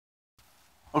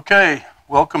Okay,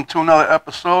 welcome to another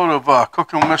episode of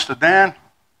Cooking with MrDan.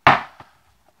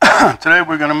 Today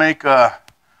we're going to make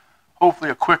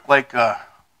hopefully a quick, a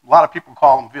lot of people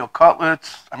call them veal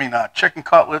cutlets, chicken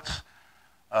cutlets,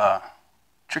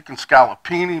 chicken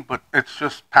scallopini, but it's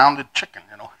just pounded chicken,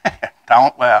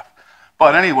 don't laugh.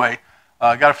 But anyway,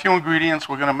 I got a few ingredients,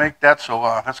 we're going to make that, so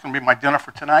that's going to be my dinner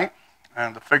for tonight.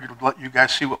 And I figured to let you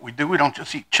guys see what we do. We don't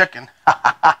just eat chicken.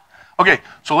 Okay,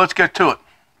 so let's get to it.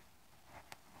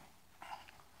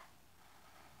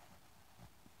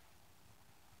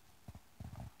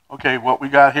 Okay, what we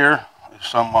got here is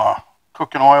some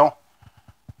cooking oil,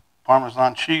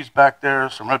 Parmesan cheese back there,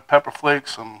 some red pepper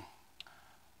flakes, some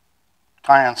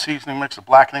cayenne seasoning mix, a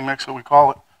blackening mix that we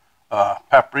call it,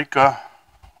 paprika,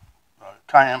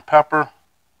 cayenne pepper,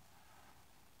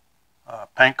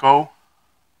 panko,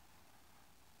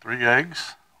 3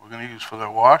 eggs we're going to use for their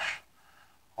wash,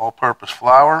 all-purpose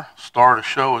flour, star of the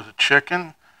show is a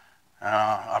chicken.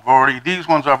 These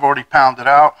ones I've already pounded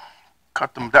out.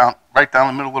 Cut them down, right down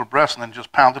the middle of the breast, and then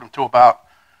just pounded them to about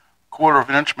 1/4 of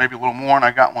an inch, maybe a little more, and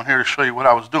I got one here to show you what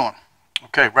I was doing.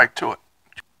 Okay, right to it.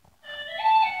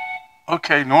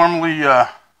 Okay, normally I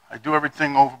do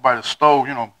everything over by the stove,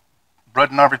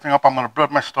 breading everything up. I'm going to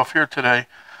bread my stuff here today.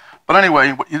 But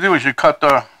anyway, what you do is you cut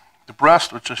the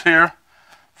breast, which is here,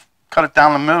 cut it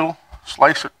down the middle,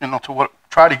 slice it,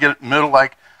 try to get it middle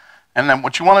and then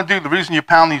what you want to do, the reason you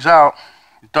pound these out,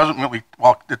 it doesn't really,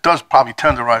 well, it does probably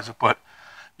tenderize it, but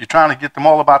you're trying to get them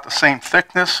all about the same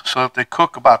thickness so that they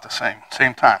cook about the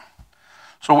same time.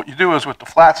 So what you do is with the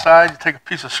flat side, you take a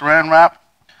piece of saran wrap.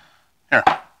 Here,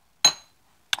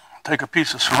 take a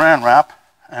piece of saran wrap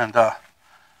and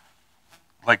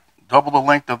double the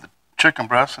length of the chicken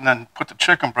breast, and then put the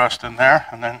chicken breast in there,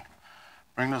 and then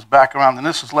bring this back around. And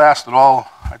this has lasted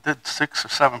I did 6 or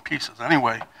 7 pieces.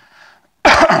 Anyway,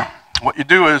 what you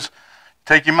do is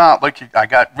take them out I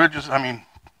got ridges,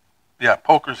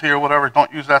 pokers here, whatever.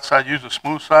 Don't use that side, use the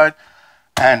smooth side.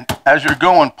 And as you're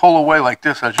going, pull away like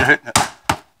this as you're hitting it.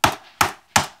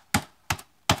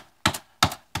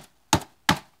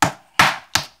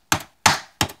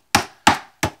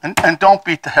 And don't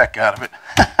beat the heck out of it.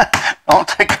 Don't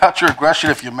take out your aggression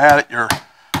if you're mad at your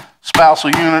spousal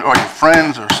unit or your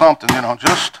friends or something,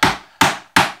 just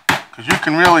because you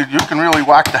can really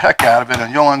whack the heck out of it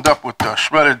and you'll end up with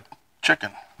shredded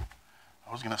chicken.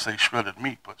 I was going to say shredded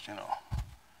meat, but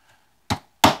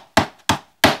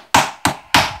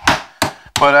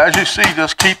But as you see,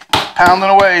 just keep pounding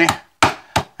away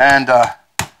and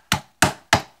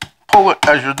pull it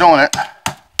as you're doing it.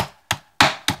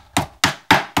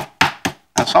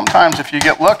 And sometimes if you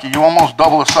get lucky, you almost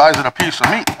double the size of the piece of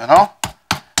meat,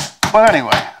 But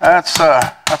anyway, that's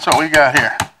what we got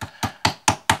here.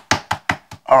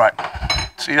 All right,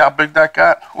 see how big that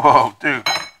got? Whoa, dude.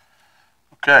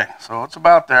 Okay, so it's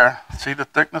about there. See the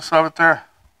thickness of it there?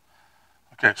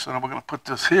 Okay, so then we're going to put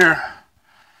this here.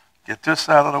 Get this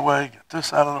out of the way. Get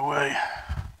this out of the way.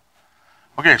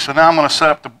 Okay, so now I'm going to set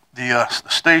up the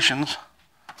stations,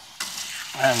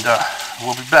 and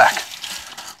we'll be back.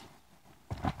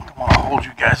 I want to hold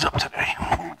you guys up today.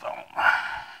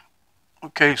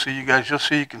 Okay, so you guys just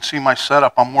so you can see my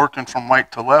setup. I'm working from right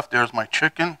to left. There's my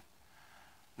chicken.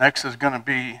 Next is going to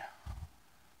be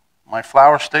my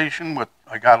flour station with,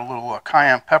 I got a little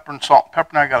cayenne pepper and salt and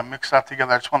pepper, and I got to mix that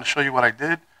together. I just want to show you what I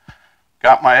did.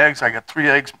 Got my eggs. I got 3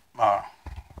 eggs,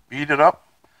 beat it up,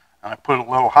 and I put a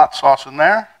little hot sauce in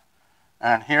there.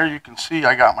 And here you can see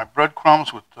I got my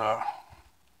breadcrumbs with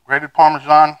grated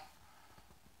Parmesan,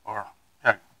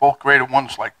 both grated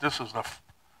ones. Like this is the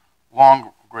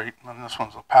long grate, and then this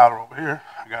one's the powder over here.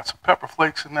 I got some pepper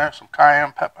flakes in there, some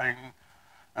cayenne pepper,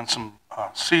 and some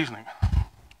seasoning,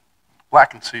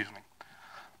 blackened seasoning.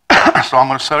 So I'm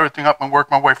going to set everything up and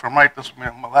work my way from right. This will be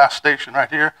my last station right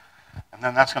here, and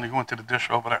then that's going to go into the dish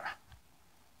over there.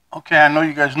 Okay, I know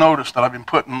you guys noticed that I've been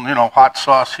putting, hot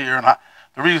sauce here, and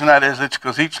the reason that is, it's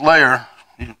because each layer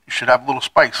you should have a little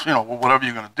spice, whatever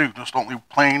you're going to do. Just don't leave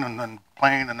plain and then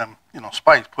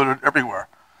spice. Put it everywhere.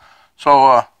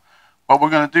 So what we're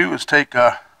going to do is take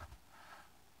a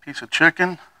piece of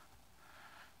chicken,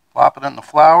 plop it in the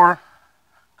flour,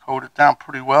 coat it down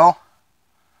pretty well.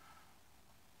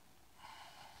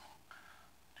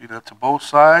 Do that to both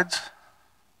sides.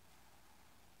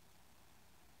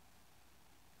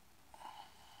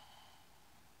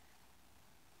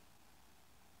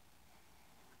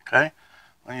 Okay,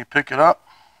 then you pick it up,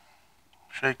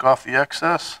 shake off the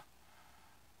excess,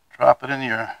 drop it in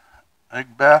your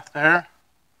egg bath there.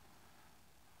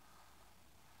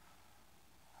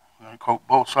 I'm going to coat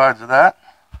both sides of that.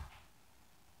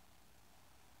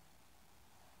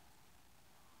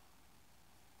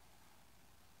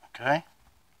 Okay.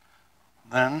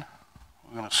 Then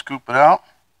we're going to scoop it out,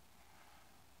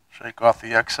 shake off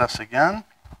the excess again,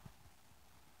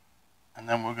 and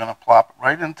then we're going to plop it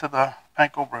right into the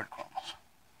panko breadcrumbs.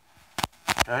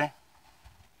 Okay.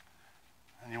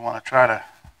 And you want to try to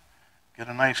get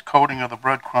a nice coating of the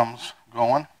breadcrumbs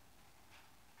going.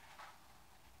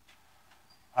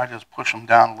 I just push them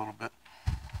down a little bit.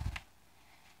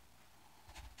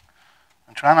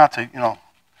 And try not to,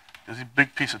 there's a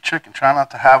big piece of chicken. Try not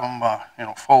to have them,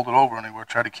 folded over anywhere.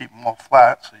 Try to keep them all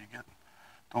flat so you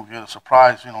don't get a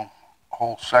surprise, a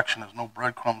whole section. There's no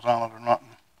breadcrumbs on it or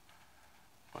nothing.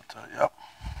 But, yep,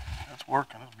 it's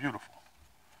working. It's beautiful.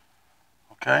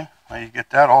 Okay, now you get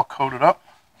that all coated up.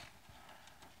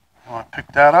 You want to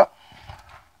pick that up.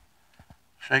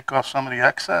 Shake off some of the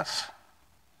excess.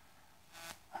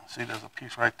 See, there's a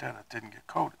piece right there that didn't get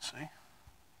coated, see?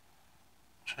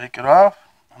 Shake it off,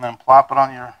 and then plop it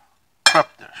on your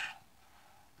prep dish.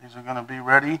 These are going to be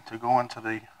ready to go into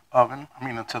the oven,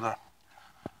 into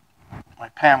my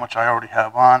pan, which I already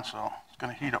have on, so it's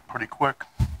going to heat up pretty quick.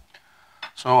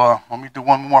 So let me do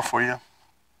one more for you.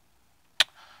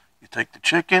 You take the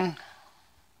chicken,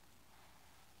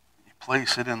 you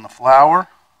place it in the flour.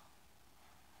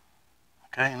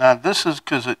 Okay, now this is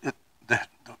because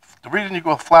the reason you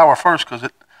go with flour first, because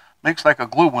it makes like a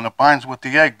glue when it binds with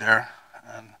the egg there,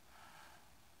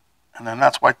 and then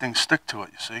that's why things stick to it,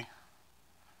 you see.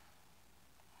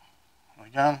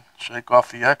 Again, shake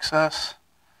off the excess.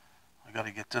 I got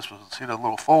to get this, see that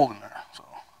little fold in there, so.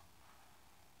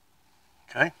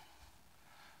 Okay.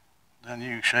 Then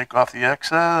you shake off the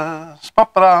excess,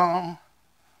 pa-pa-dum,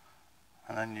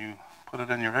 and then you put it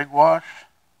in your egg wash.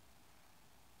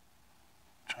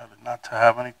 Try not to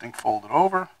have anything folded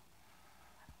over.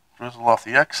 Drizzle off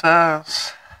the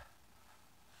excess.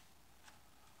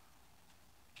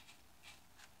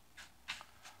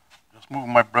 Just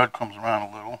moving my breadcrumbs around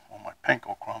a little on my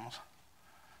panko crumbs.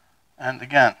 And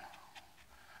again,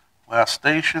 last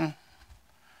station.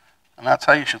 And that's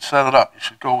how you should set it up. You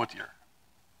should go with your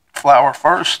flour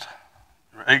first,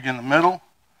 your egg in the middle,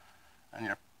 and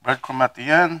your breadcrumb at the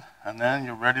end, and then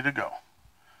you're ready to go.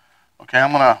 Okay,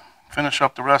 I'm going to finish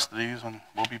up the rest of these, and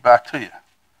we'll be back to you.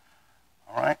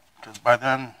 All right? Because by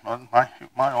then, my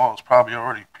oil is probably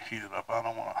already heated up. I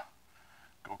don't want to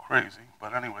go crazy.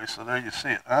 But anyway, so there you see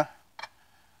it, huh?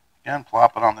 Again,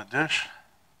 plop it on the dish.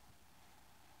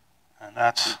 And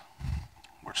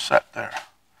we're set there.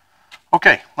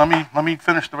 Okay, let me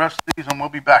finish the rest of these, and we'll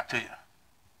be back to you.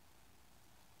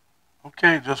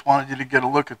 Okay, just wanted you to get a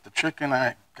look at the chicken.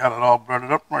 I got it all breaded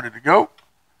up, ready to go.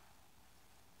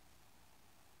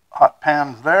 Hot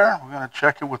pan's there. We're going to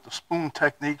check it with the spoon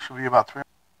technique. Should be about 3.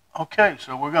 Okay,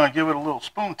 so we're going to give it a little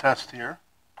spoon test here.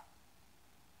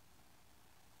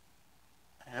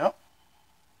 Yep.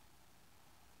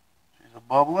 She's a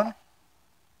bubbling.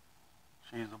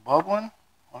 She's a bubbling.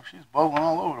 Well, she's bubbling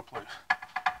all over the place.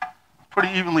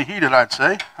 Pretty evenly heated, I'd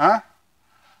say, huh?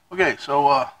 Okay,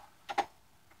 so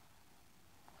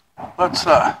let's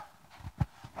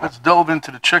delve into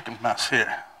the chicken mess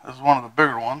here. This is one of the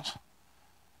bigger ones.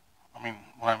 When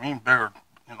I mean bigger,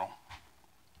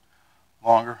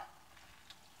 longer.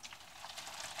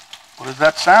 What does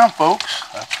that sound, folks?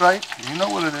 That's right. You know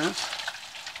what it is.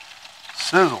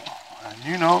 Sizzle.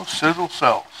 And sizzle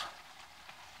sells.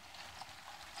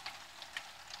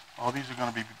 Oh, these are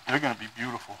they're going to be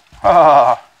beautiful.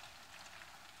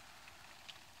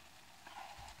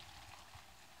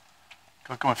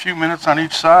 Cook them a few minutes on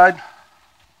each side.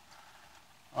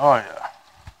 Oh, yeah.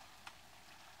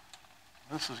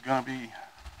 This is going to be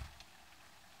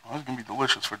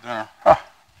delicious for dinner.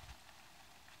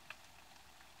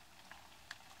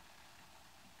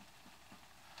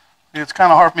 It's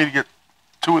kind of hard for me to get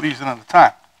 2 of these in at a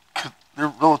time because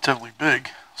they're relatively big.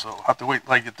 So I'll have to wait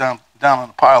till I get down in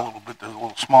the pile a little bit. There's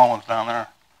little small ones down there.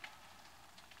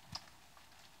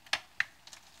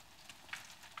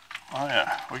 Oh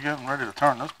yeah, we're getting ready to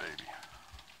turn this baby.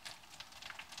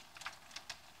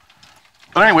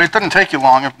 But anyway, it doesn't take you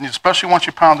long, especially once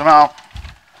you pound them out.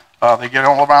 They get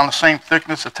all around the same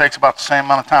thickness. It takes about the same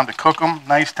amount of time to cook them.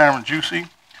 Nice, tender, and juicy.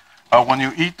 When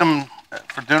you eat them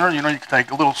for dinner, you can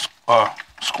take a little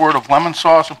squirt of lemon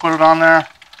sauce and put it on there.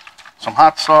 Some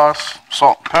hot sauce,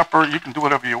 salt and pepper. You can do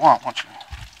whatever you want once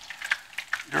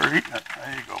you're eating it.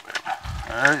 There you go, baby.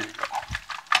 There you go.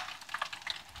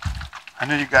 I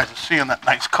know you guys are seeing that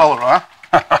nice color, huh?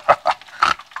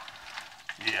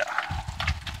 Yeah.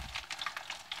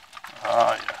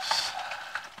 Oh, yes.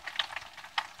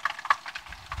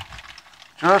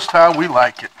 Just how we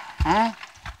like it.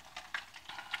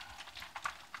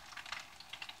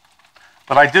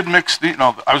 But I did mix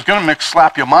I was going to mix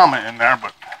Slap Your Mama in there,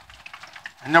 but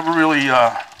I never really,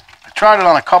 I tried it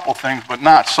on a couple things, but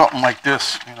not something like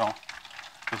this, you know.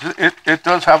 'Cause it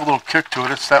does have a little kick to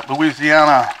it. It's that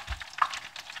Louisiana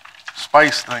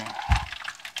spice thing.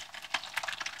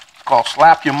 It's called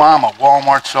Slap Your Mama.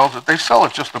 Walmart sells it. They sell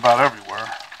it just about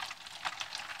everywhere.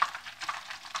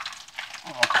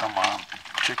 Oh, come on,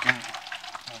 chicken.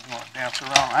 You want to dance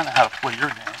around? I know how to play your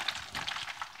game.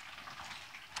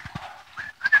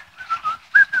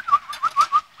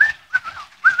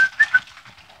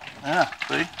 Yeah,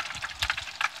 see?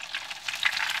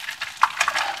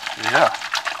 Yeah.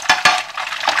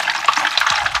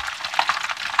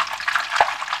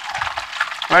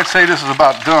 But I'd say this is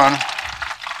about done.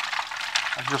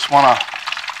 I just want to...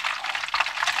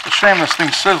 It's a shame this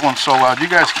thing's sizzling so loud. You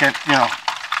guys can't, you know,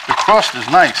 the crust is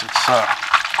nice. It's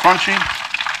crunchy.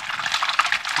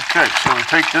 Okay, so we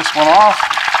take this one off.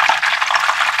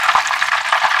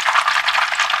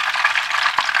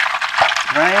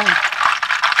 Drain.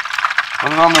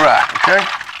 Put it on the rack, okay?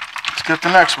 Let's get the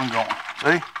next one going.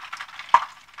 See?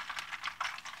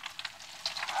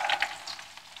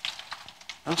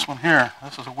 This one here,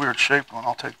 this is a weird shaped one.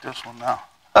 I'll take this one now.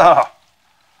 I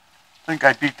think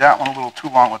I beat that one a little too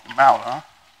long with the mallet, huh?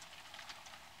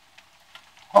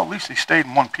 Well, at least he stayed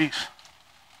in one piece.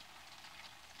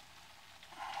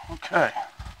 Okay.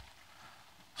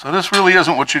 So this really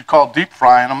isn't what you'd call deep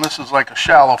frying them. This is like a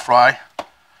shallow fry.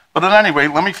 But at any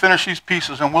rate, let me finish these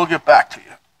pieces and we'll get back to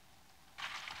you.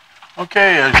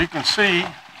 Okay, as you can see,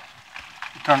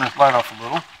 turn this light off a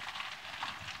little.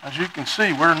 As you can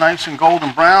see, we're nice and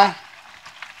golden brown.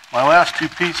 My last two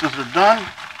pieces are done.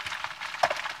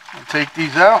 I'll take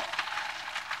these out.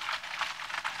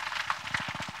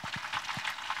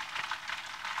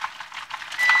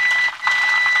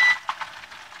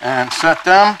 And set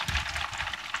them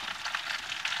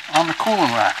on the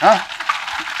cooling rack, huh?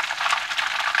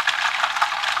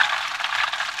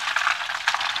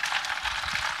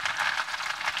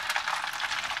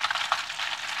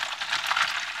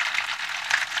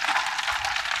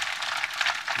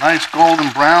 Nice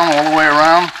golden brown all the way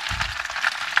around.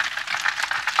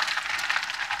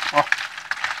 Well,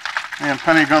 me and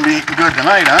Penny are going to be eating good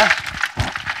tonight, huh?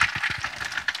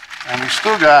 And we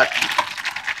still got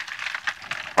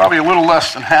probably a little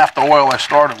less than half the oil I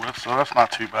started with, so that's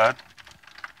not too bad.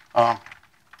 I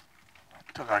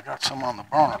got some on the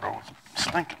burner, though. It's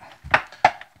stinking.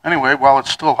 Anyway, while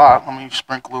it's still hot, let me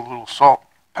sprinkle a little salt,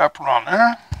 pepper on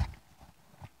there.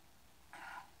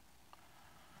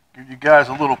 Give you guys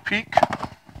a little peek.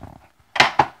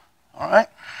 All right.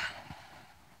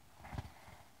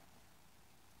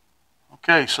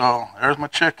 Okay, so there's my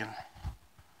chicken.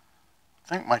 I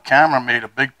think my camera made a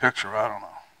big picture. I don't know.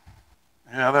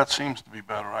 Yeah, that seems to be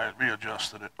better. I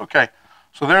readjusted it. Okay,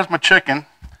 so there's my chicken,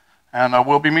 and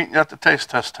we'll be meeting at the taste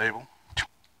test table.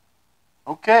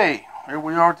 Okay, here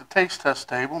we are at the taste test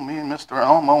table, me and Mr.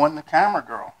 Elmo and the camera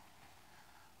girl.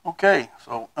 Okay,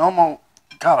 so Elmo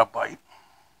got a bite.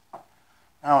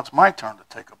 Now it's my turn to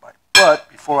take a bite. But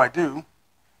before I do,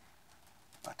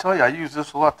 I tell you, I use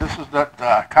this a lot. This is that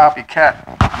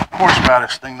copycat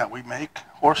horseradish thing that we make,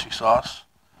 horsey sauce,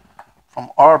 from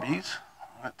Arby's.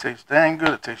 It tastes dang good.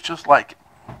 It tastes just like it.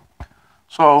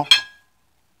 So,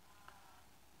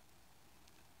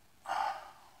 I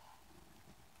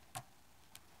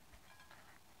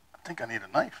think I need a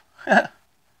knife.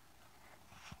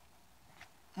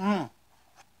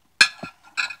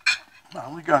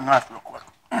 We got a knife real quick.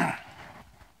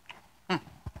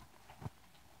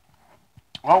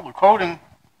 Well, the coating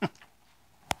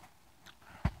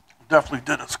definitely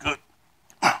did us good.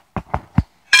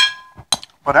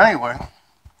 But anyway,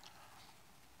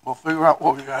 we'll figure out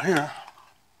what we got here.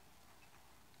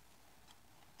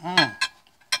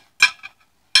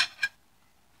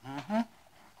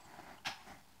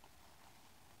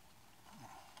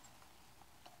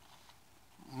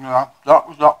 Yeah, that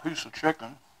was that piece of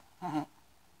chicken.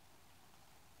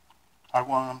 Had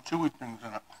one of them chewy things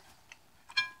in it.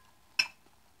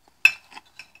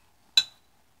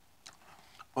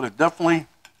 But it definitely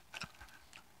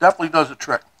does a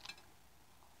trick.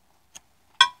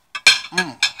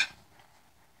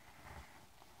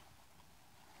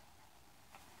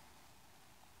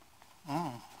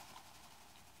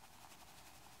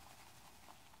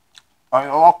 I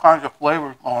have all kinds of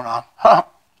flavors going on. But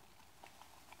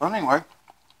anyway,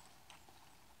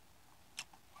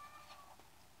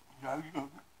 yeah, you can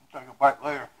take a bite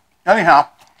later. Anyhow,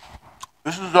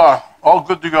 this is all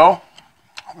good to go.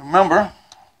 Remember,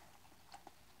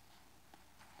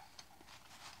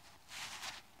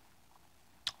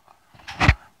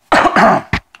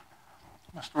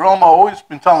 Mr. Elmo always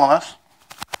been telling us,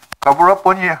 cover up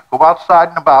when you go outside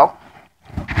and about.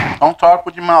 Don't talk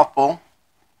with your mouth full.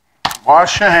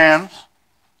 Wash your hands.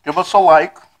 Give us a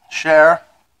like, share.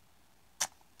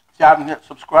 If you haven't yet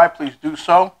subscribed, please do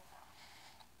so.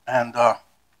 And the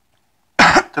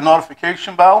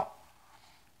notification bell.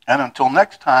 And until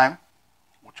next time,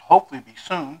 which hopefully be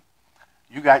soon,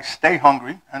 you guys stay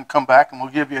hungry and come back and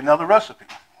we'll give you another recipe.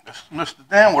 This is Mr.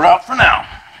 Dan. We're out for now.